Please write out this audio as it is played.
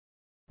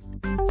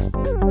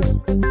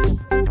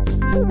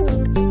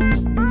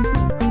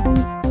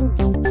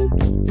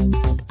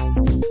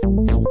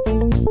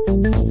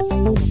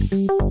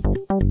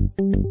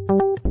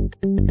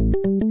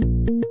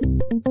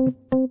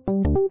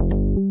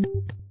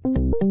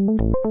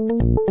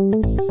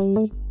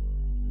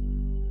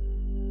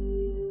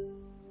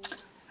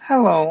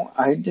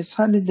I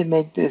decided to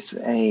make this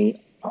a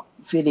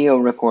video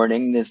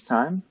recording this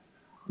time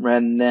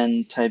rather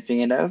than typing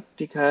it out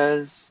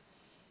because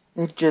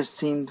it just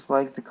seems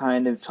like the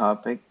kind of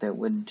topic that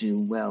would do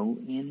well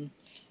in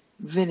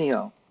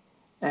video.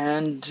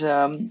 And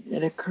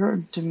it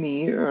occurred to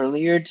me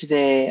earlier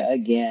today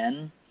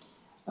again,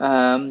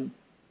 um,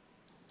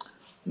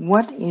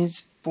 what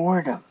is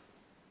boredom?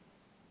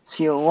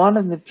 See, a lot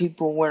of the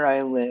people where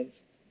I live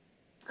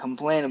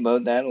complain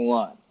about that a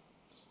lot.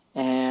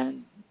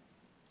 And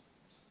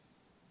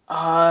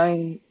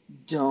I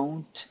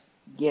don't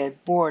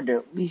get bored, or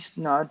at least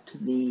not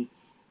to the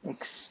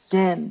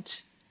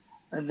extent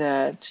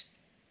that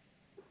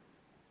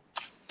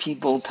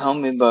people tell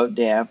me about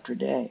day after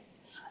day.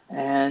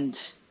 And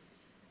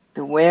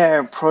the way I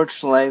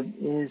approach life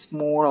is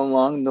more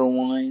along the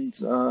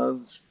lines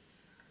of,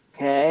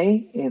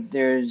 okay, if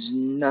there's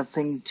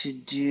nothing to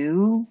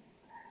do,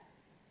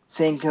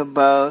 think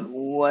about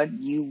what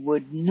you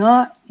would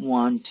not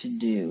want to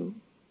do.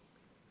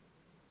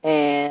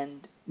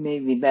 And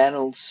maybe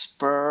that'll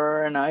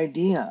spur an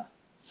idea.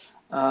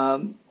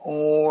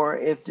 Or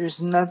if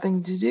there's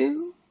nothing to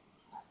do,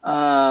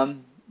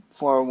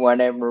 for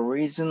whatever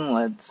reason,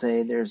 let's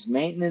say there's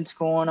maintenance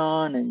going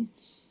on and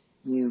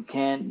you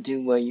can't do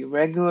what you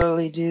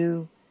regularly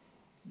do,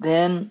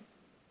 then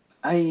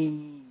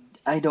I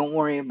don't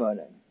worry about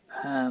it.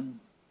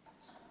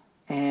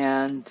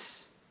 And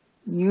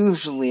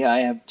usually I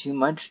have too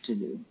much to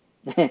do.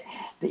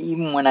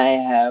 Even when I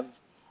have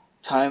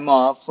time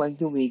off, like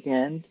the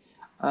weekend,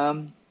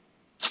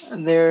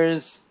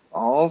 there's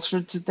all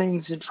sorts of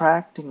things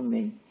attracting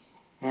me.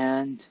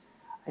 And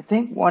I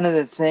think one of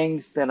the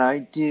things that I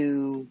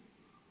do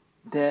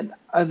that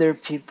other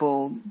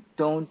people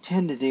don't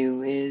tend to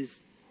do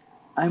is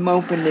I'm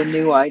open to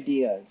new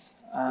ideas.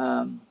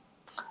 I'm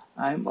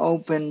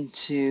open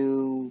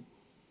to,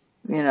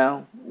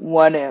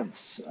 what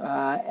ifs.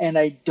 And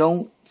I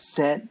don't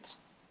set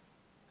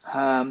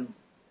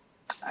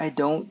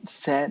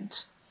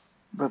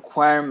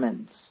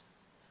requirements,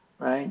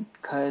 right?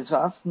 Because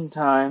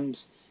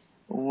oftentimes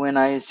when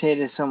I say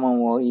to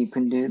someone, well, you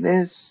can do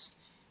this,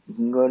 you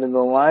can go to the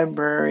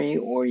library,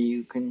 or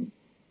you can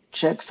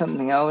check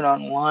something out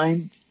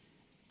online,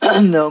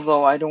 they'll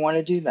go, I don't want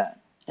to do that.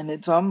 And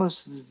it's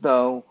almost as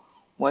though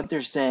what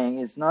they're saying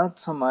is not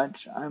so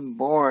much I'm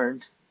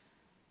bored,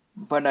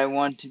 but I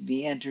want to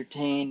be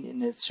entertained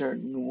in a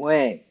certain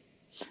way.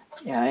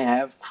 I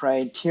have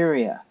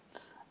criteria.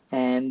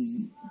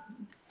 And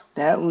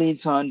that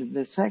leads on to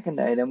the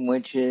second item,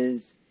 which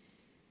is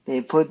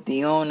they put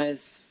the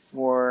onus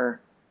for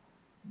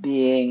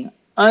being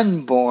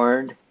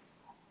unbored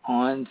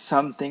on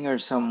something or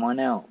someone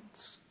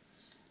else.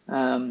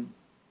 To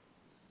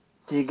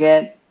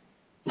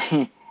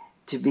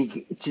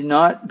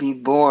not be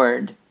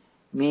bored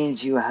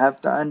means you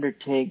have to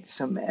undertake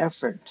some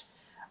effort.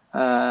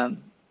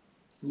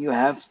 You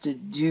have to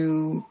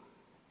do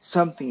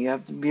something. You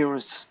have to be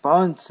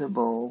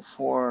responsible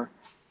for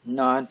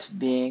not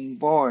being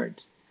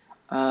bored.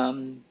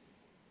 And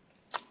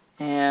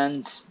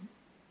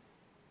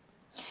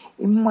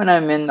even when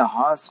I'm in the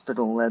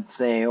hospital, let's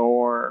say,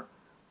 or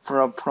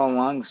for a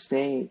prolonged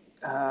stay,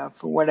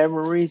 for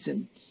whatever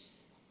reason,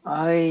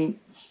 I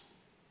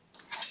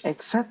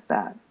accept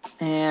that.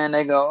 And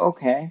I go,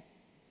 okay,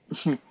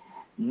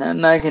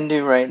 nothing I can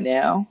do right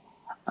now.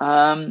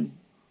 And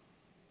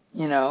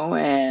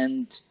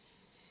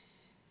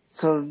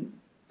so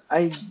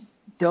I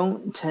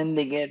don't tend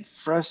to get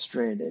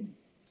frustrated.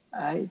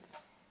 I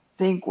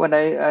think what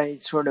I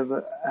sort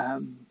of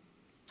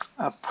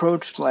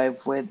approach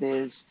life with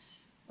is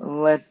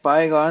let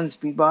bygones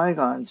be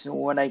bygones. And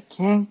what I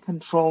can't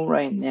control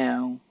right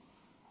now,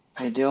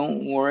 I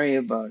don't worry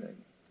about it.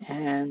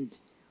 And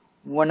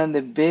one of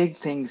the big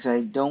things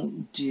I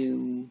don't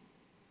do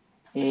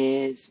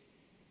is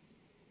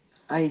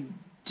I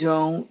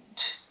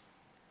don't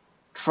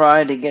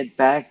try to get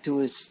back to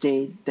a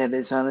state that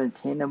is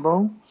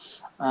unattainable.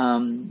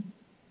 Some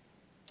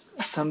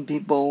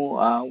people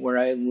where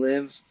I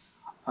live,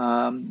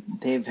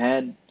 they've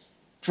had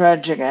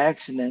tragic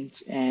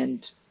accidents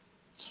and,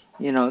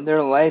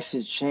 their life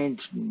has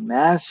changed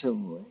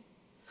massively.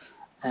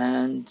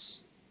 And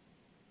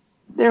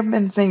there have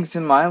been things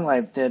in my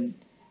life that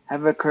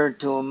have occurred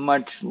to a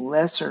much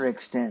lesser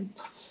extent.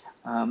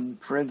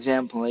 For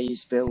example, I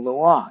used to be able to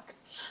walk.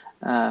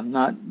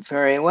 Not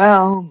very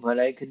well, but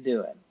I could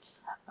do it.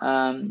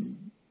 And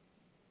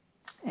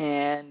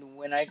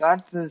when I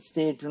got to the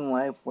stage in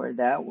life where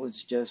that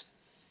was just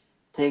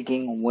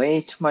taking way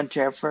too much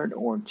effort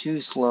or too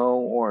slow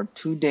or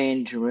too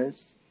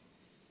dangerous,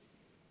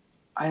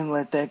 I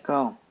let that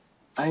go.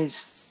 I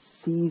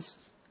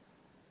ceased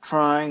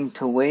trying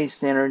to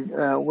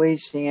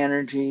wasting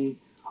energy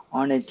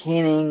on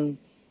attaining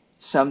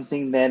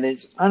something that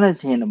is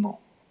unattainable.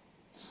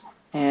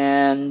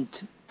 And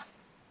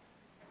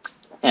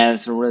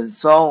as a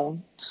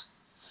result,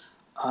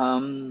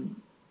 I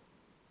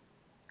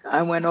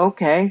went,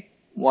 okay,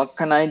 what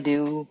can I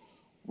do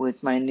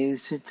with my new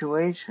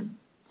situation?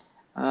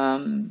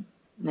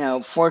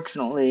 Now,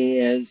 fortunately,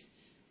 as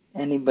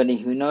anybody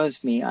who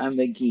knows me, I'm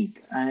a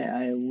geek.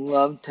 I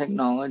love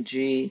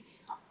technology.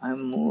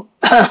 I'm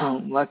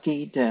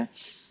lucky to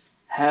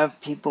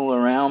have people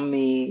around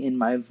me in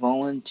my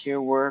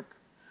volunteer work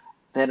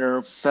that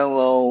are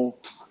fellow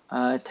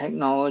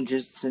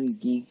technologists and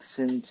geeks,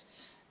 and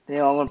they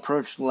all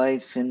approach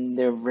life in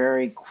their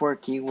very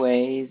quirky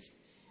ways.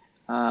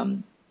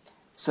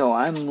 So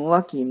I'm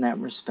lucky in that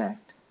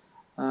respect.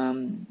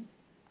 Um,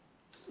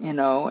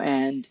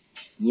 and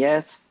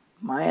yes,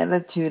 my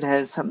attitude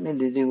has something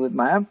to do with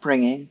my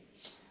upbringing,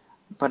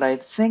 but I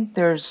think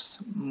there's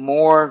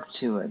more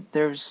to it.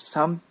 There's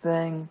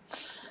something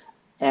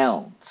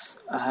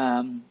else.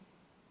 And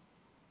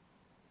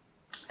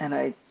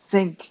I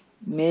think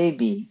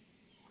maybe,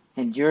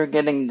 and you're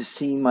getting to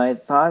see my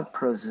thought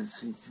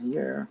processes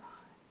here,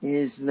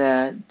 is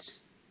that,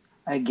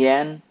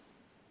 again,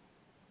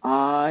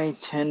 I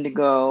tend to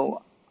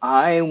go,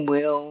 I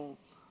will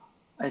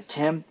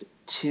attempt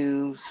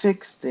to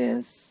fix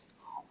this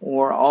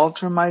or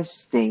alter my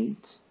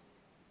state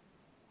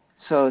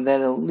so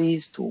that at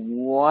least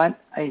what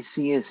I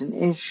see as an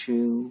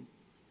issue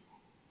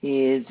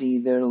is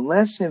either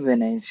less of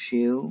an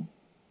issue,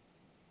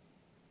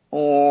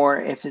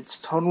 or if it's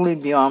totally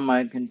beyond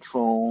my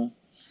control,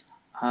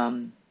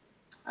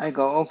 I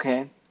go,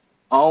 okay,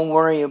 I'll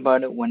worry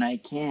about it when I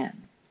can,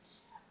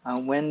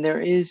 when there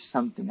is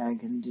something I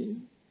can do.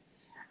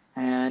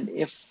 And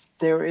if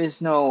there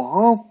is no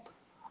hope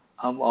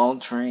of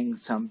altering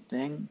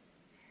something,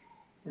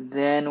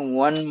 then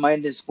one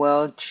might as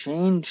well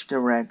change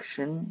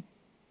direction,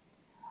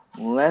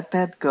 let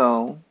that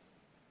go,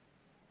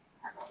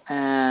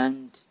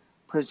 and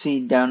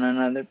proceed down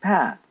another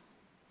path.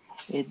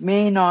 It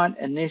may not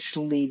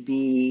initially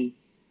be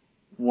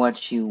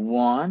what you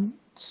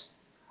want.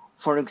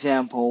 For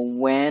example,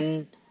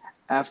 when,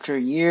 after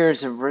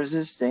years of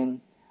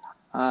resisting,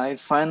 I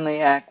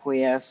finally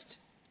acquiesced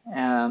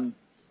to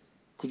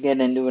get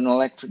into an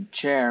electric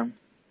chair.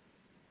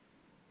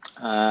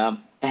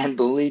 And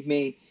believe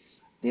me,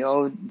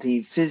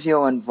 the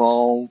physio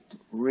involved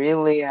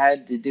really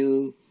had to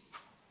do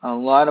a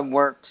lot of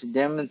work to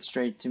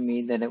demonstrate to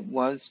me that it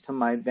was to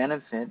my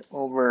benefit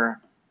over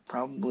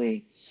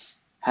probably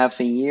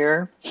half a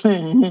year,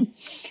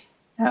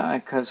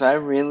 because I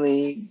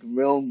really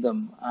grilled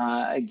them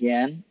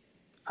again.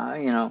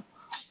 I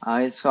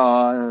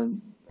saw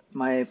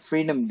my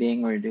freedom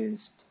being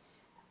reduced.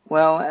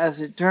 Well,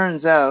 as it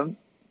turns out,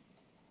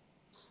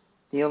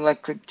 the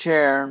electric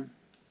chair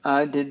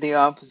did the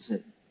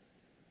opposite.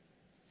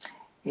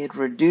 It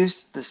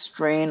reduced the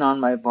strain on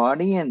my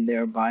body and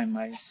thereby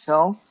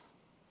myself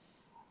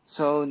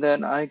so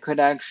that I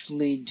could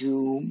actually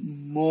do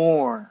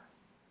more.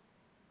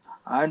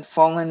 I'd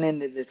fallen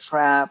into the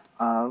trap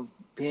of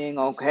being,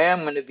 okay,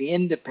 I'm going to be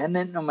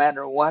independent no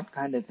matter what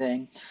kind of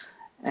thing,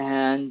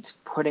 and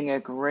putting a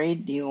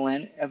great deal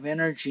of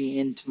energy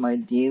into my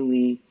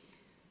daily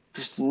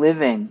just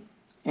living.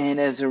 And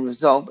as a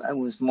result, I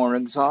was more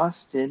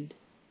exhausted,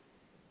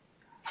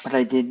 but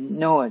I didn't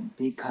know it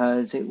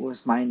because it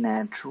was my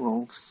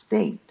natural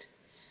state.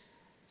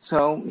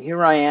 So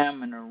here I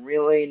am in a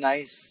really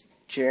nice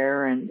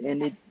chair, and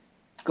it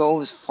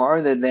goes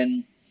farther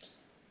than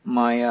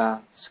my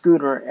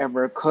scooter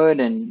ever could,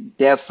 and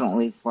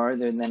definitely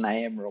farther than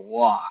I ever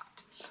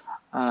walked.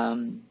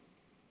 And,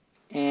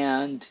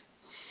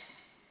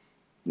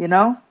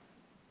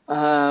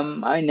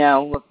 I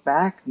now look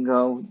back and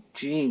go,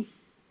 gee,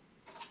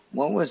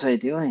 what was I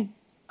doing?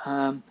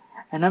 And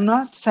I'm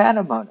not sad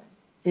about it.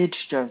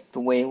 It's just the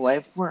way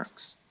life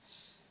works.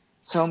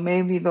 So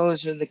maybe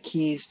those are the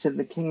keys to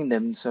the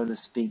kingdom, so to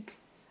speak.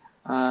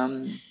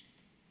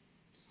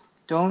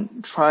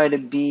 Don't try to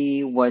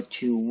be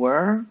what you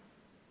were.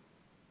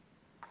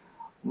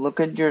 Look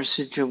at your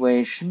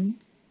situation,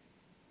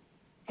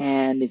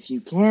 and if you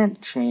can't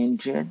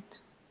change it,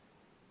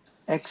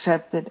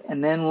 accept it,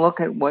 and then look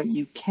at what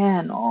you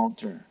can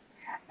alter,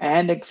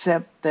 and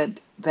accept that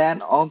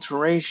that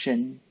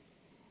alteration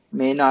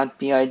may not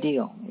be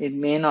ideal. It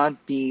may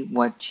not be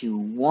what you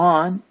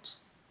want,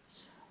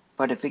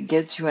 but if it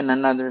gets you in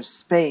another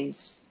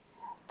space,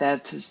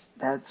 that's a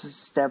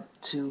step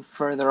to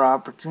further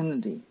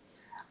opportunity.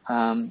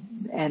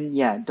 And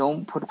yeah,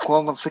 don't put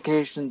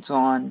qualifications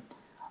on,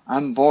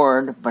 I'm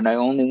bored, but I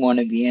only want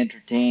to be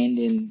entertained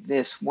in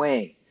this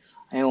way.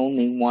 I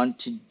only want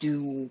to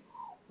do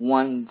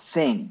one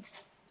thing.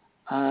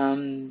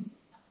 And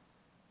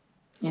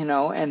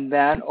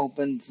that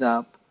opens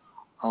up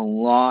a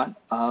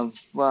lot of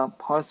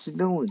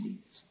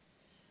possibilities.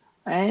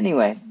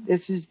 Anyway,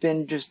 this has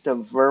been just a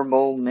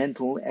verbal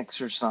mental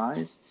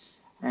exercise,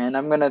 and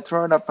I'm going to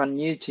throw it up on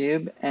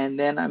YouTube, and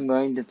then I'm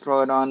going to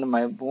throw it onto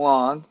my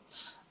blog,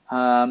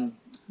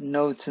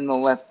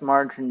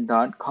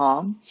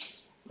 notesintheleftmargin.com.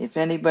 If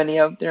anybody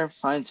out there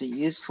finds it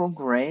useful,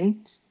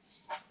 great.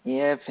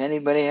 If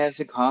anybody has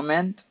a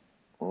comment,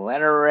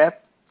 let her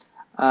rip,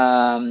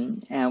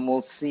 and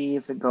we'll see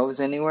if it goes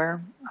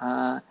anywhere.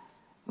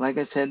 Like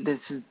I said,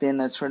 this has been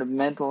a sort of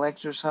mental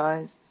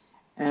exercise,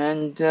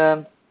 and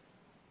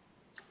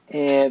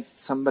if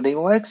somebody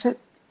likes it,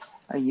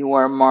 You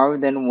are more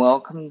than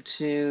welcome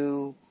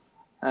to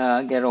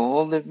get a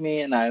hold of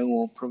me, and I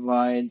will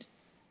provide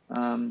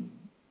um,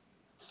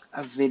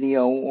 a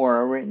video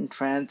or a written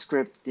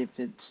transcript if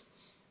it's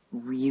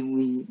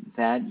really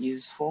that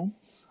useful.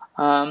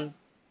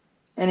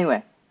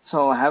 Anyway,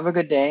 so have a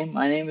good day.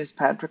 My name is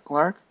Patrick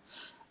Clark,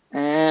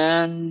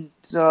 and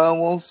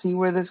we'll see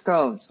where this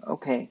goes.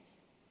 Okay,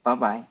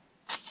 bye-bye.